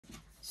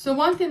So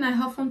one thing I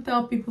often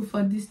tell people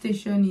for this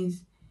station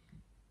is,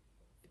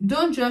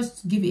 don't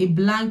just give a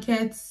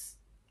blanket,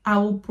 I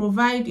will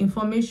provide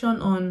information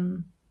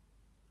on,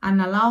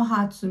 and allow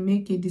her to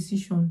make a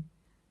decision.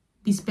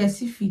 Be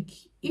specific.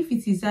 If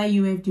it is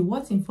IUFD,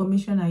 what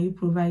information are you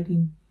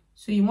providing?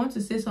 So you want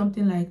to say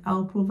something like,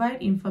 I'll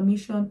provide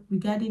information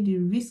regarding the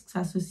risks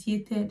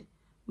associated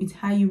with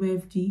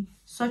IUFD,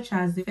 such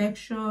as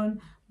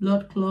infection,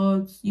 blood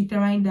clots,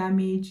 uterine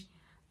damage,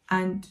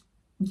 and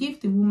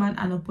give the woman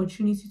an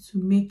opportunity to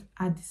make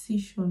a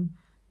decision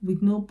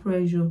with no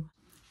pressure.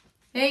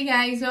 Hey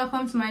guys,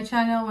 welcome to my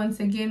channel once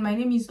again. My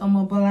name is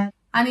Omobeejay,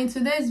 and in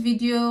today's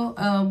video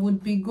we'll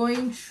be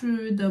going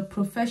through the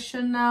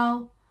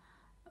professional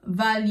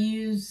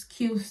values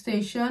skill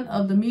station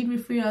of the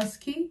Midwifery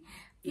OSCE.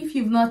 If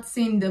you've not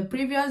seen the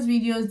previous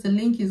videos, the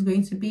link is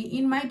going to be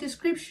in my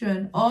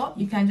description, or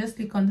you can just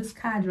click on this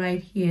card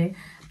right here.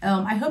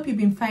 I hope you've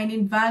been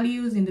finding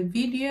values in the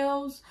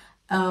videos,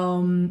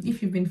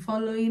 if you've been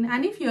following,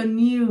 and if you're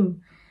new,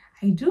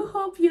 I do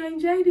hope you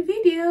enjoy the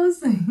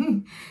videos.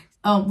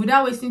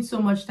 Without wasting so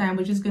much time,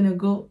 we're just gonna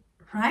go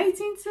right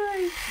into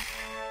it.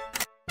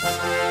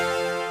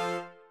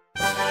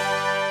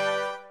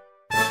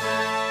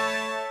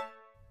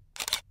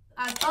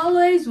 As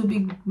always, we'll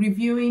be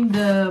reviewing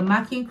the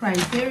marking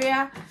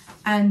criteria,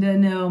 and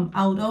then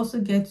I would also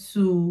get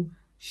to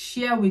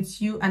share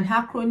with you an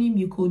acronym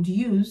you could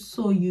use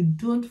so you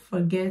don't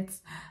forget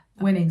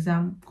when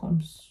exam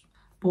comes.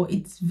 But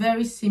it's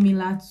very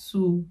similar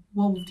to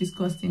what we've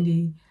discussed in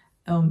the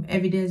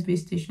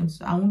evidence-based station,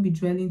 so I won't be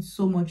dwelling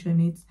so much on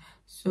it.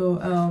 So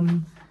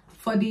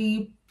for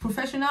the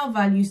professional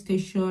value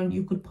station,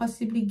 you could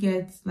possibly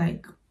get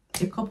like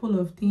a couple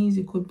of things.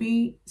 It could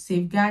be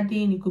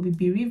safeguarding, it could be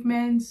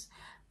bereavements,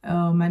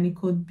 and it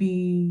could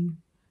be,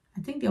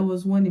 I think there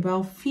was one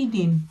about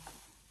feeding.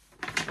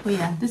 Oh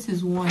yeah, this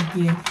is one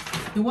here.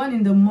 The one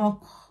in the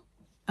mock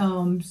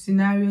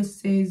scenario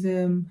says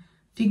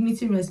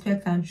dignity,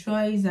 respect, and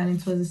choice, and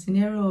it was a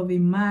scenario of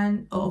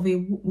a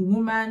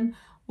woman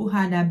who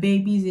had her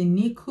babies in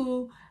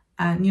NICU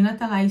and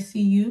neonatal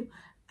ICU,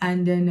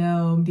 and then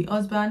the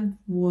husband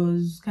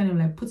was kind of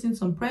like putting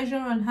some pressure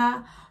on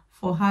her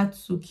for her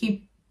to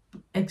keep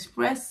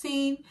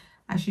expressing,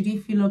 and she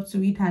didn't feel up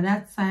to it at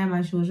that time,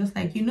 and she was just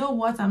like, you know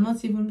what, I'm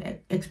not even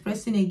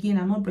expressing again,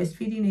 I'm not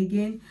breastfeeding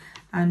again,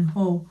 and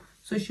all.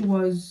 So she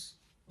was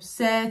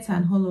upset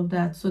and all of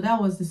that. So that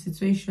was the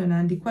situation,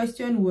 and the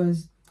question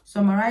was,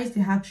 summarize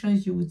the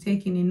actions you would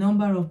take in a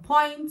number of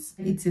points.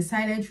 It's a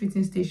silent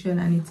treating station,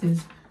 and it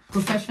is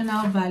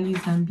professional values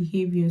and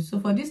behaviors. So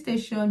for this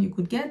station, you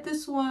could get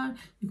this one,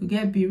 you could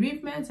get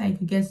bereavement, and you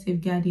could get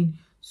safeguarding.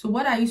 So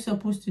what are you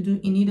supposed to do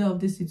in either of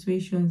these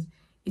situations?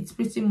 It's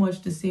pretty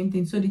much the same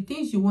thing. So the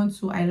things you want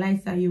to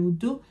highlight that you will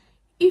do,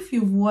 if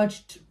you've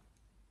watched,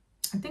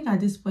 I think at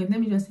this point, let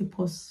me just say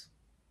pause.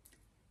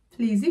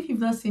 Please, if you've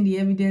not seen the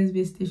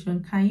evidence-based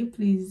station, can you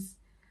please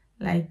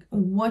like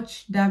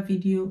watch that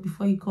video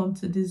before you come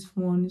to this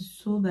one,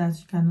 so that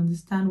you can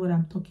understand what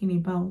I'm talking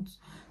about.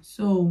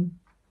 So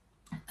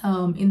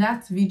in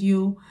that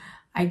video,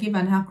 I gave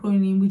an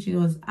acronym which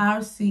was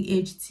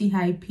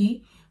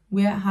RCHTIP,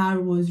 where R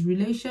was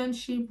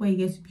relationship, where you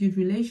get to build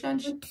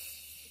relationship,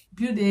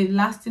 build a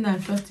lasting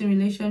and trusting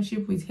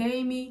relationship with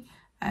Amy.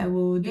 I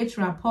will get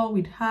rapport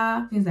with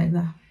her, things like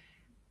that.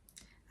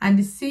 And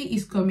the C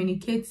is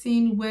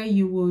communicating, where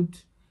you would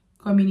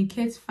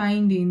communicate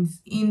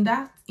findings. In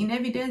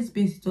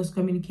evidence-based, it was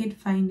communicate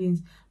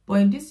findings,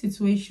 but in this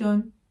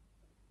situation,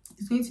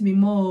 it's going to be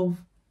more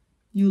of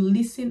you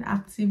listen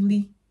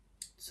actively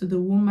to the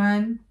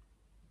woman,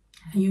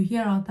 and you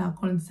hear out her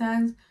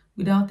concerns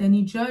without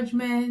any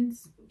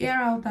judgments. Hear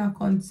out her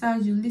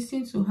concerns, you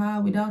listen to her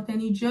without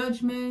any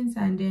judgments,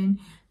 and then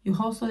you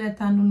also let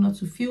her know not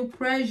to feel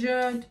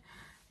pressured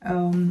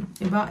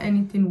about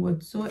anything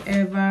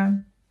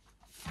whatsoever.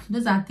 So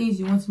those are things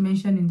you want to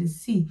mention in the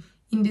C.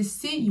 In the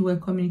C, you were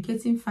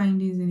communicating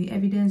findings in the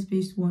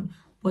evidence-based one,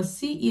 but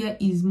C here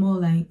is more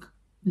like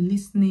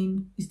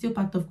listening. It's still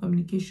part of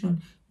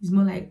communication. It's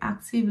more like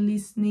active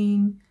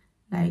listening,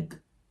 like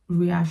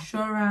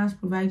reassurance,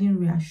 providing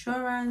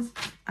reassurance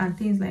and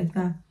things like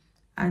that.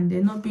 And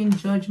they're not being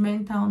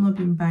judgmental, not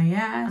being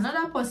biased.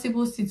 Another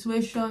possible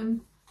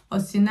situation or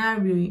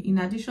scenario in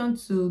addition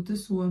to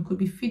this one could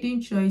be feeding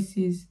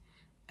choices.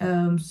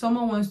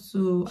 Someone wants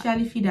to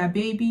actually feed her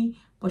baby,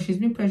 but she's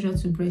been pressured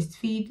to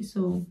breastfeed.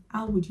 So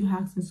how would you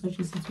act in such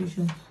a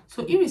situation?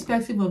 So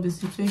irrespective of the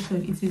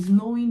situation, it is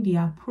knowing the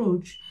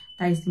approach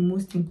that is the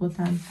most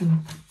important thing.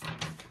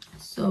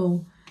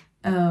 So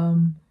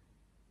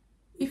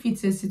if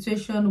it's a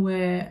situation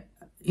where,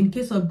 in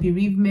case of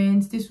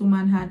bereavement, this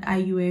woman had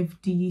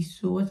IUFD,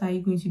 so what are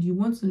you going to do? You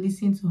want to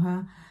listen to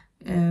her.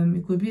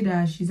 It could be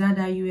that she's had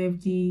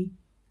IUFD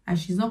and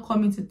she's not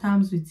coming to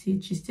terms with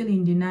it. She's still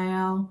in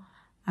denial.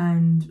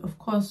 And of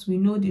course, we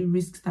know the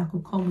risks that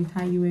could come with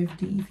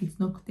IUFD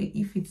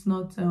if it's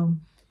not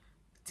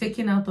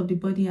taken out of the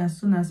body as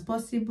soon as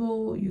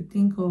possible. You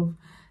think of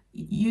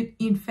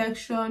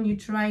infection,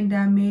 uterine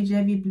damage,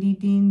 heavy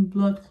bleeding,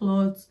 blood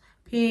clots,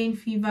 pain,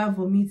 fever,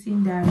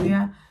 vomiting,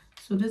 diarrhea.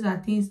 So those are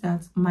things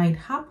that might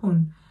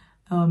happen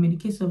in the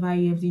case of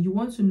IUFD. You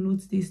want to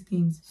note these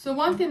things. So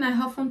one thing I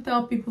often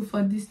tell people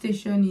for this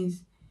station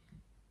is,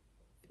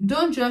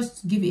 don't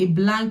just give a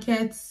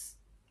blanket,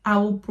 I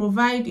will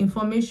provide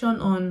information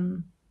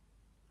on,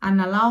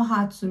 and allow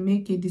her to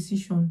make a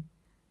decision.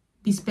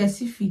 Be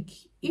specific.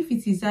 If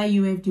it is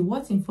IUFD,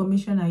 what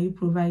information are you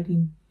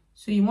providing?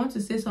 So you want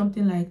to say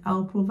something like,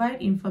 I'll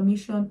provide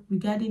information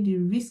regarding the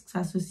risks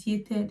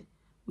associated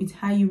with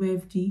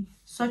IUFD,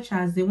 such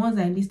as the ones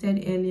I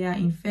listed earlier: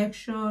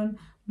 infection,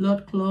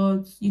 blood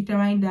clots,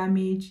 uterine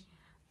damage,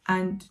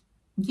 and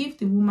give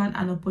the woman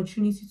an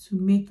opportunity to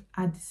make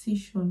a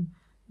decision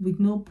with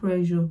no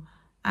pressure.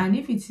 And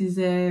if it is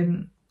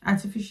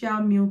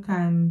artificial milk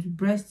and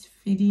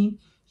breastfeeding,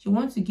 you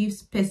want to give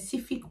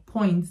specific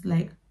points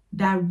like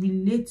that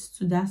relates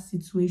to that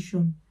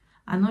situation,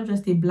 and not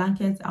just a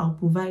blanket, I'll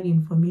provide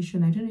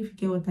information. I don't know if you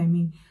get what I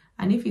mean.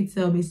 And if it's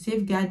a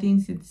safeguarding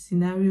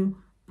scenario,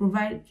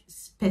 provide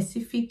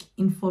specific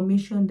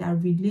information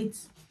that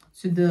relates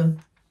to the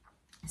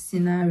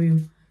scenario.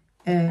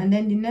 And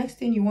then the next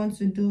thing you want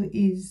to do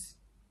is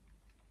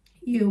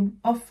you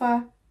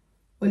offer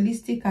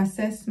holistic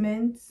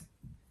assessments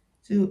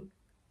to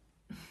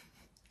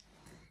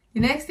the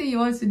next thing you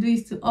want to do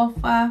is to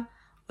offer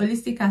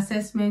holistic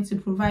assessment to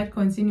provide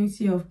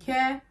continuity of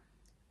care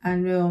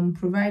and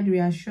provide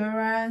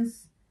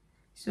reassurance.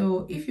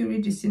 So if you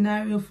read the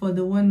scenario for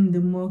the one in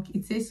the mock,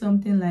 it says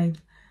something like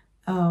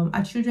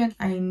our children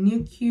are in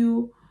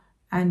NICU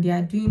and they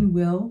are doing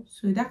well.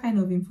 So that kind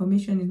of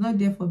information is not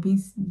there for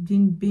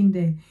being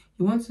there.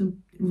 You want to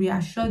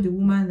reassure the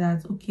woman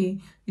that, okay,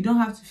 you don't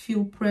have to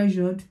feel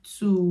pressured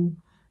to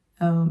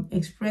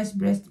express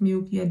breast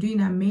milk. You're doing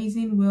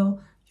amazing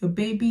well. Your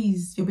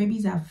babies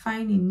are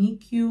fine in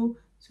NICU,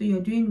 so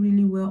you're doing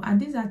really well. And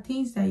these are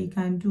things that you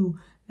can do.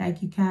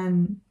 Like, you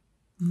can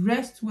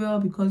rest well,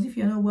 because if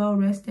you're not well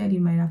rested, it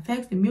might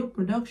affect the milk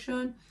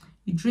production.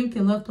 You drink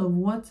a lot of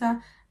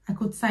water. I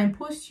could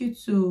signpost you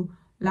to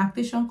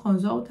lactation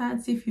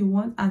consultants if you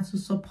want, and to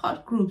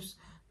support groups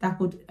that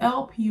could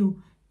help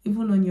you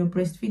even on your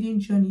breastfeeding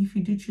journey if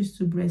you do choose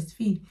to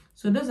breastfeed.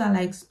 So those are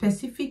like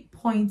specific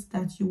points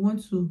that you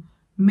want to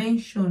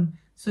mention.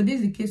 So this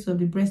is the case of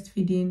the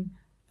breastfeeding.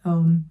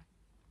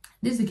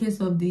 This is the case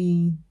of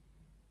the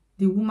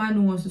woman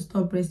who wants to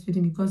stop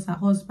breastfeeding because her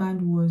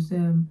husband was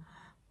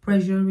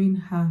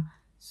pressuring her.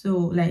 So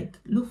like,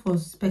 look for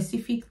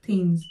specific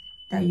things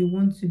that you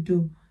want to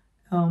do.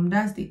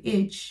 That's the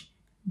H.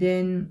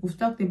 Then we've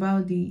talked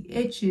about the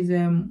H is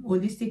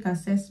holistic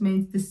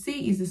assessment. The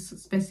C is a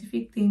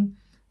specific thing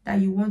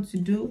that you want to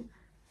do.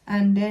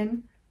 And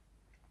then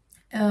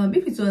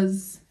if it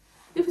was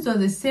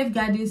a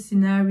safeguarding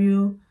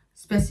scenario,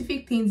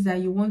 specific things that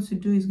you want to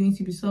do is going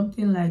to be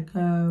something like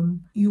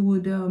you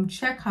would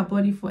check her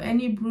body for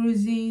any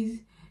bruises.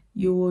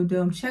 You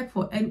would check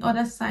for any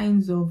other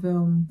signs of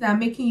that are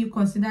making you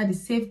consider the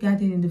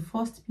safeguarding in the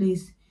first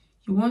place.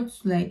 You want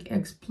to like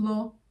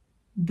explore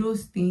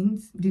those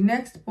things. The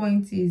next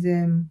point is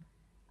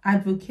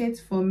advocate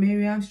for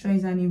Miriam's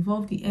choice and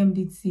involve the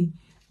MDT.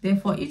 Then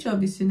for each of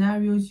the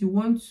scenarios, you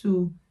want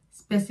to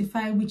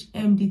specify which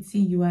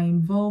MDT you are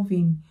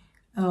involving.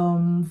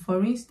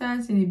 For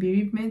instance, in a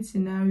bereavement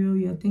scenario,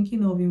 you're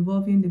thinking of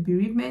involving the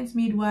bereavement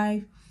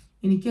midwife.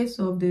 In the case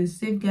of the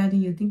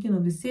safeguarding, you're thinking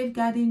of the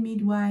safeguarding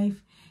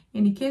midwife.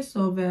 In the case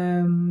of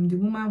the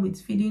woman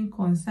with feeding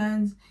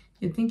concerns,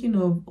 you're thinking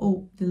of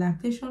the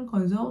lactation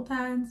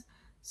consultants.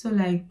 So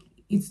like,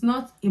 it's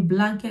not a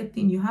blanket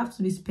thing. You have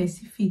to be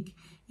specific.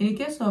 In the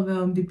case of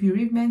the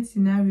bereavement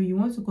scenario, you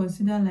want to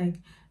consider like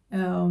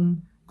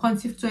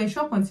to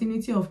ensure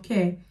continuity of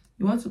care.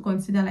 You want to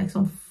consider like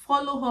some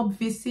follow-up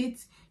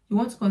visits. You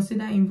want to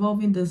consider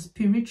involving the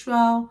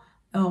spiritual,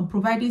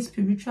 providing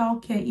spiritual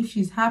care if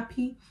she's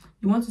happy.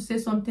 You want to say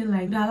something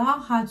like, allow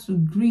her to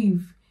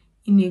grieve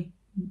in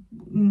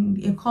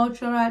a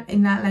cultural,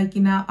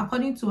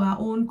 according to her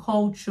own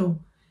culture,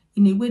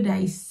 in a way that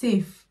is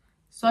safe,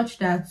 such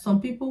that some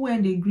people,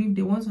 when they grieve,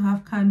 they want to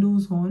have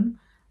candles on,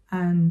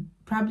 and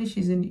probably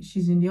she's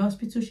in the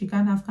hospital, she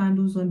can't have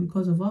candles on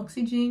because of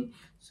oxygen.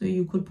 So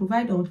you could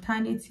provide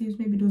alternatives,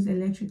 maybe those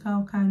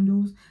electrical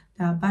candles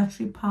that are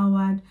battery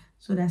powered,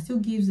 so that still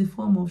gives the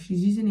form of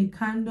she's using a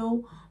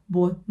candle,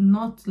 but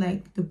not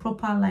like the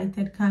proper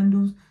lighted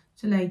candles.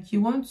 So like,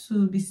 you want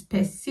to be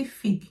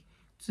specific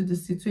to the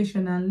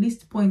situation and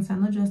list points,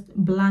 and not just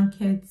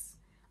blankets.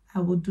 I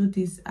will do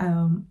this, I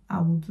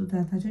will do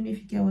that. I don't know if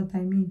you get what I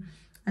mean.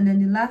 And then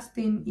the last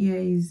thing here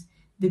is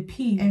the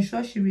P.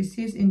 Ensure she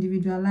receives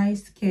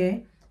individualized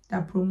care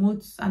that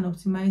promotes and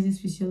optimizes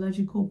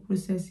physiological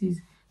processes.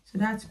 So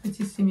that's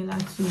pretty similar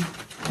to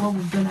what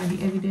we've done at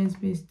the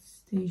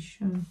evidence-based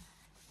station.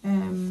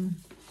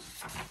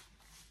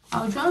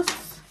 I'll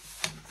just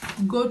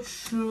go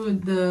through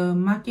the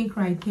marking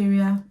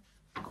criteria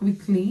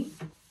quickly.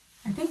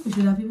 I think we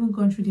should have even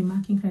gone through the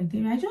marking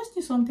criteria. I just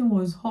knew something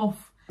was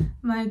off.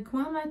 I'm like,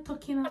 what am I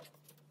talking about?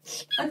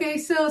 Okay,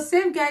 so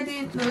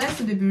safeguarding. No, let's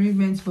do the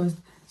bereavement first.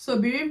 So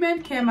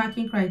bereavement care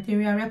marking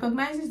criteria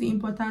recognizes the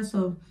importance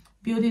of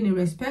building a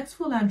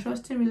respectful and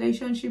trusting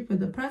relationship with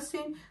the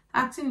person,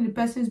 acting in the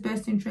person's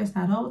best interest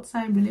at all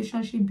time,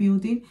 relationship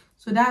building.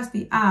 So that's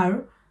the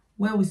R,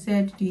 where we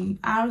said the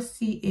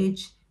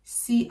RCHCIP.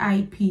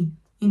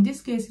 In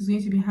this case, it's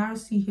going to be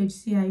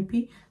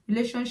RCHCIP,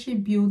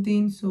 relationship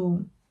building.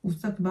 So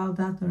we've talked about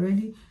that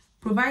already.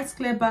 Provides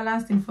clear,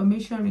 balanced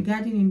information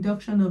regarding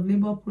induction of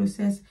labor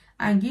process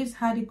and gives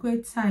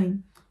adequate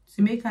time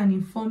to make an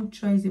informed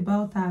choice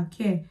about our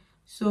care.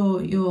 So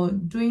you're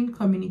doing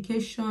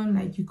communication,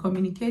 like you're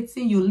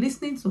communicating, you're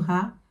listening to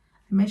her.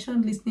 I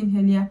mentioned listening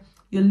earlier.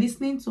 You're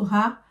listening to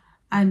her,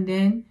 and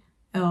then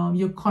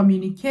you're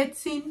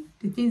communicating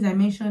the things I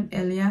mentioned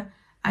earlier,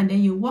 and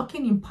then you're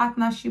working in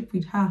partnership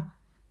with her.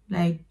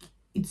 Like,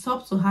 it's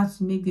up to her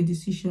to make the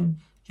decision.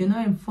 You're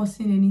not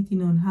enforcing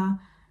anything on her.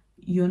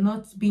 You're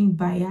not being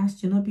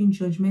biased. You're not being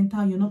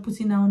judgmental. You're not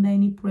putting her under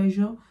any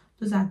pressure.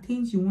 Those are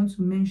things you want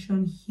to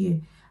mention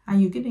here. And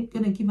you're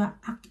gonna give her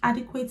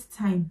adequate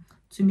time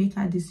to make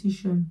her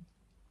decision.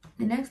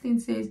 The next thing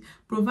says,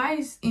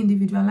 provides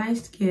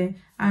individualized care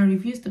and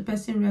reviews the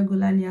person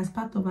regularly as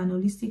part of an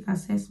holistic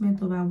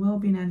assessment of our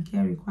well-being and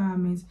care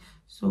requirements.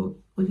 So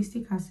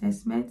holistic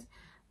assessment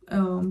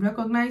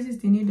recognizes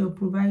the need of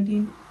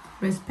providing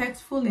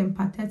respectful,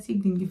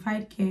 empathetic,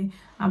 dignified care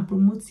and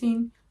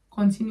promoting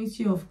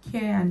continuity of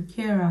care and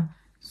carer.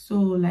 So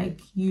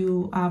like,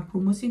 you are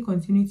promoting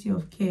continuity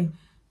of care.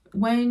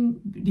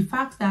 When the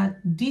fact that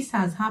this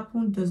has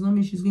happened does not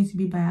mean she's going to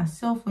be by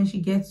herself when she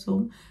gets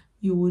home.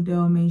 You would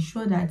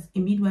ensure that a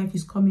midwife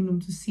is coming home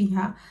to see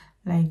her,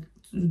 like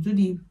to do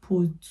the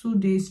 2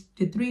 days,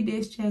 the 3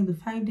 days check, the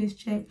 5 days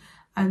check.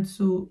 And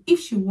so if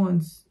she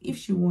wants,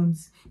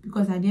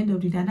 because at the end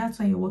of the day, that's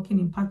why you're working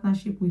in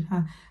partnership with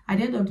her. At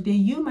the end of the day,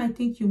 you might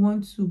think you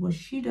want to, but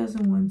she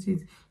doesn't want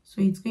it.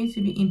 So it's going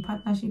to be in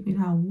partnership with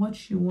her, what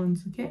she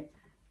wants, okay?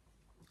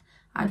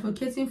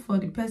 Advocating for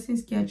the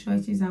person's care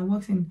choices and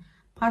works in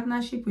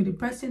partnership with the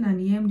person and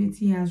the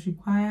MDT as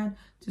required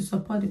to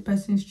support the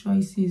person's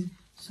choices.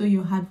 So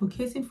you're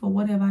advocating for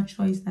whatever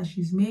choice that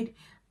she's made,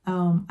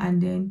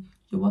 and then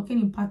you're working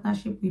in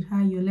partnership with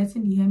her. You're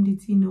letting the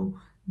MDT know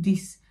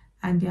this,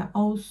 and they're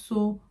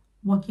also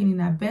working in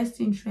her best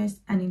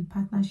interest and in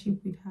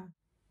partnership with her.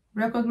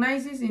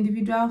 Recognizes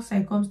individual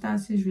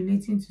circumstances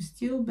relating to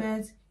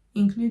stillbirth,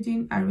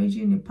 including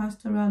arranging a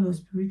pastoral or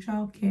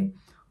spiritual care,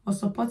 or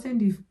supporting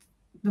the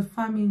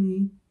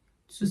family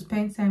to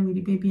spend time with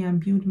the baby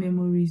and build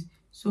memories.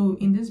 So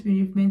in this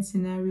bereavement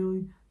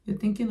scenario, you're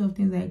thinking of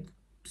things like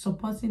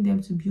supporting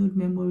them to build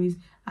memories,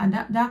 and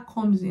that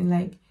comes in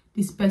like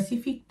the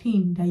specific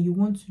thing that you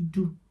want to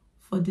do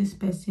for this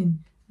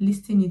person,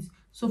 listing it.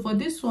 So for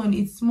this one,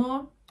 it's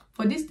more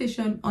for this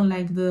station,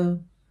 unlike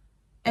the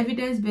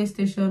evidence-based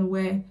station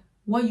where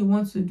what you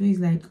want to do is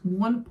like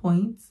 1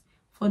 point.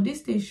 For this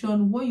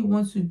station, what you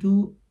want to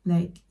do,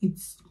 like,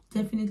 it's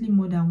definitely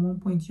more than 1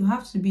 point. You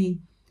have to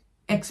be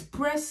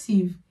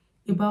expressive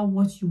about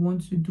what you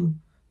want to do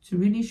to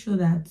really show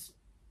that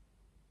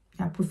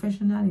you're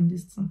professional in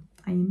this thing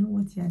and you know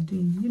what you're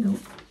doing, you know.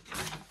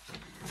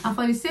 And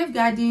for the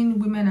safeguarding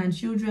women and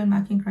children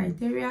marking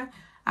criteria,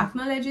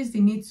 acknowledges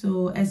the need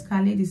to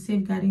escalate the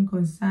safeguarding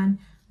concern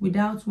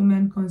without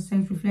women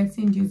consent,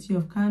 reflecting duty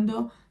of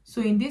candor.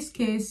 So in this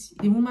case,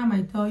 the woman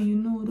might tell you,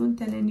 no, don't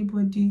tell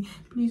anybody,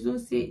 please don't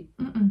say.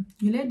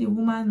 You let the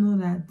woman know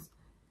that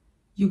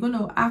you're going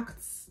to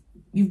act,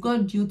 you've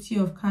got duty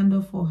of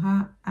candor for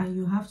her, and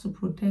you have to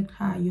protect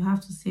her, you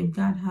have to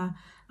safeguard her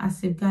and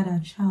safeguard her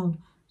child.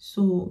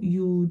 So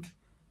you'd,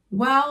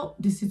 while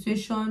the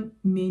situation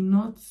may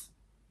not,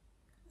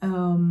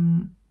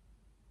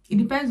 it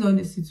depends on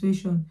the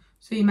situation.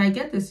 So you might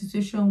get the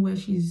situation where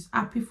she's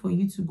happy for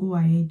you to go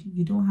ahead,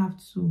 you don't have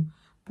to.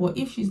 But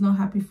if she's not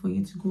happy for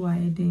you to go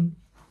ahead, then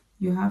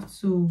you have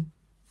to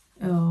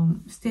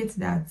state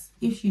that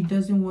if she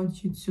doesn't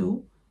want you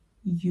to,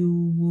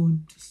 you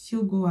would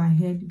still go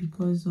ahead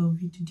because of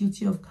the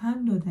duty of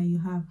candor that you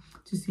have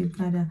to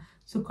safeguard her.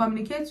 So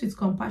communicate with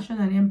compassion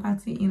and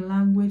empathy in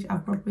language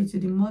appropriate to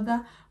the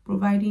mother,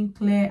 providing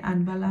clear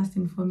and balanced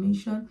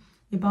information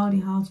about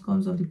the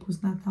outcomes of the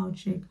postnatal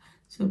check.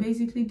 So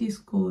basically, this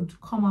could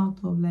come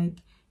out of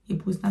like a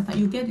postnatal,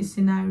 you get the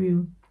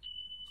scenario.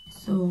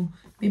 So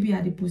maybe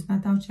at the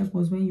postnatal check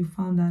was when you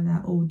found out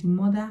that, oh, the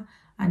mother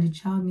and the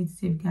child need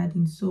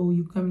safeguarding. So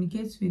you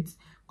communicate with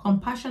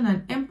compassion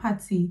and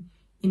empathy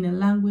in a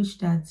language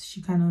that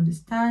she can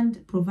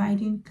understand,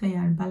 providing clear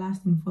and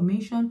balanced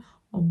information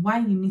of why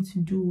you need to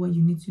do what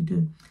you need to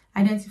do.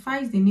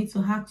 Identifies the need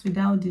to act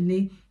without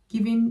delay,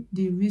 giving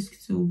the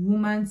risk to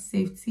woman's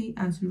safety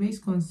and to raise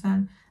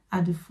concern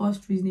at the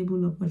first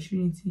reasonable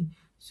opportunity.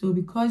 So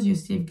because you're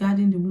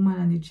safeguarding the woman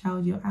and the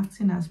child, you're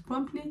acting as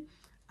promptly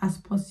as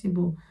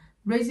possible.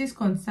 Raises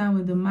concern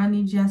with the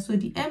manager. So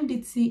the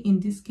MDT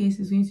in this case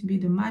is going to be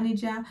the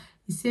manager,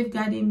 a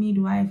safeguarding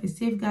midwife, a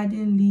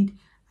safeguarding lead,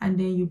 and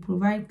then you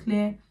provide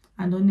clear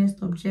and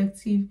honest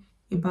objective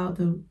about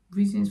the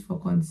reasons for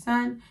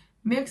concern.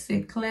 Makes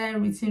a clear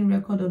written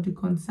record of the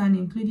concern,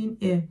 including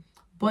a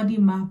body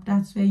map.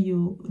 That's where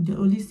the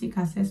holistic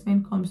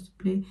assessment comes to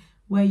play,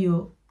 where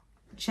you're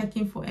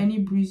checking for any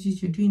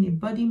bruises. You're doing a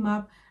body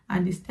map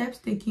and the steps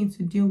taken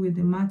to deal with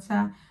the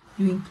matter.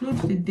 You include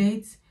the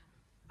dates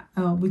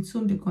with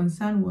whom the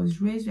concern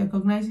was raised,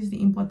 recognizes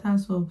the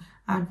importance of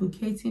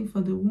advocating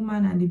for the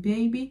woman and the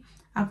baby,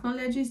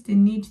 acknowledges the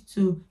need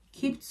to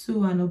keep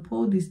to and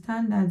uphold the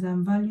standards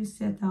and values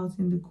set out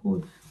in the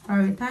code,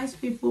 prioritize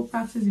people,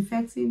 practice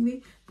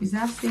effectively,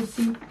 preserve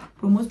safety,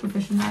 promote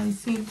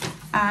professionalism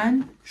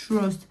and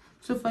trust.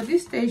 So for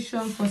this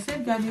station, for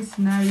safeguarding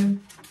scenario,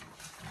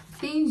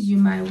 things you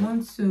might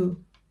want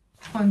to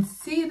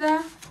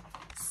consider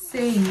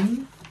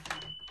saying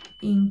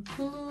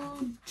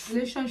include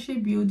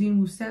relationship building.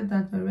 We've said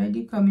that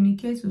already.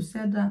 Communicate, we've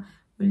said that.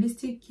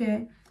 Holistic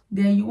care.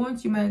 Then you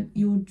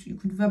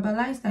could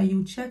verbalize that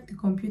you check the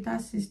computer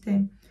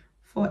system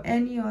for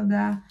any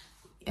other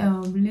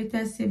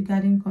related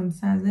safeguarding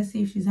concerns. Let's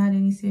say if she's had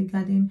any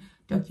safeguarding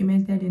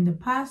documented in the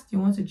past, you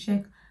want to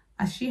check,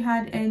 has she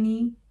had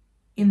any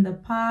in the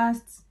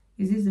past?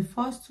 Is this the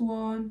first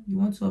one? You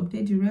want to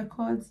update the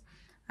records,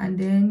 and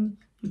then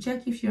you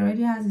check if she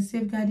already has a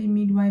safeguarding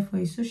midwife or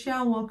a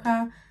social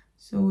worker.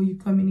 So you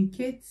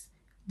communicate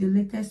the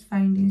latest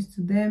findings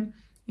to them.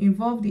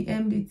 Involve the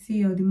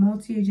MDT or the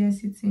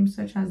multi-agency team,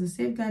 such as the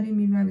safeguarding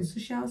midwife, the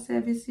social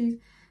services,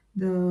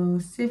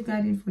 the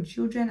safeguarding for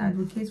children,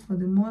 advocates for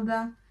the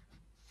mother,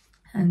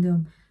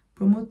 and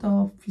promote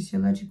all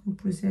physiological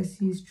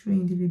processes through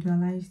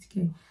individualized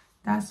care.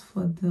 That's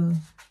for the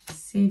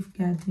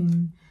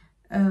safeguarding.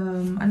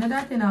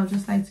 Another thing I would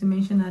just like to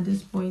mention at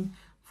this point,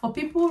 for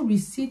people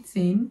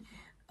receipting,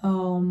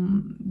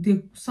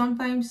 they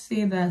sometimes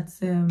say that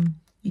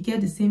you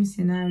get the same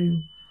scenario,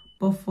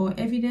 but for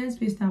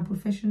evidence-based and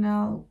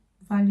professional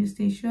value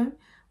station,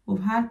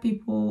 we've had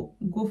people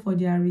go for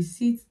their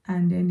receipts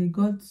and then they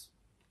got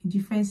a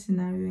different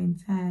scenario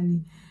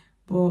entirely.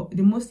 But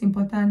the most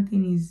important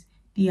thing is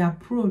the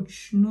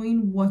approach,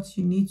 knowing what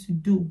you need to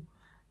do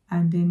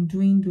and then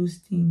doing those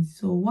things.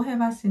 So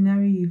whatever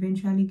scenario you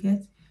eventually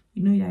get,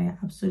 you know that you're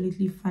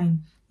absolutely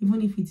fine,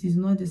 even if it is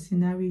not the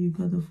scenario you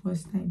got the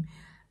first time.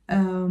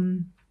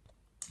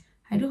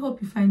 I do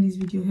hope you find this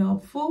video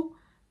helpful.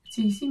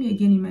 Till you see me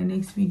again in my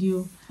next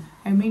video,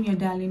 I remain your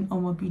darling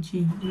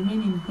Omobeejay.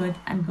 Remain in God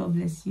and God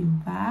bless you.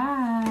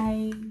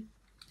 Bye.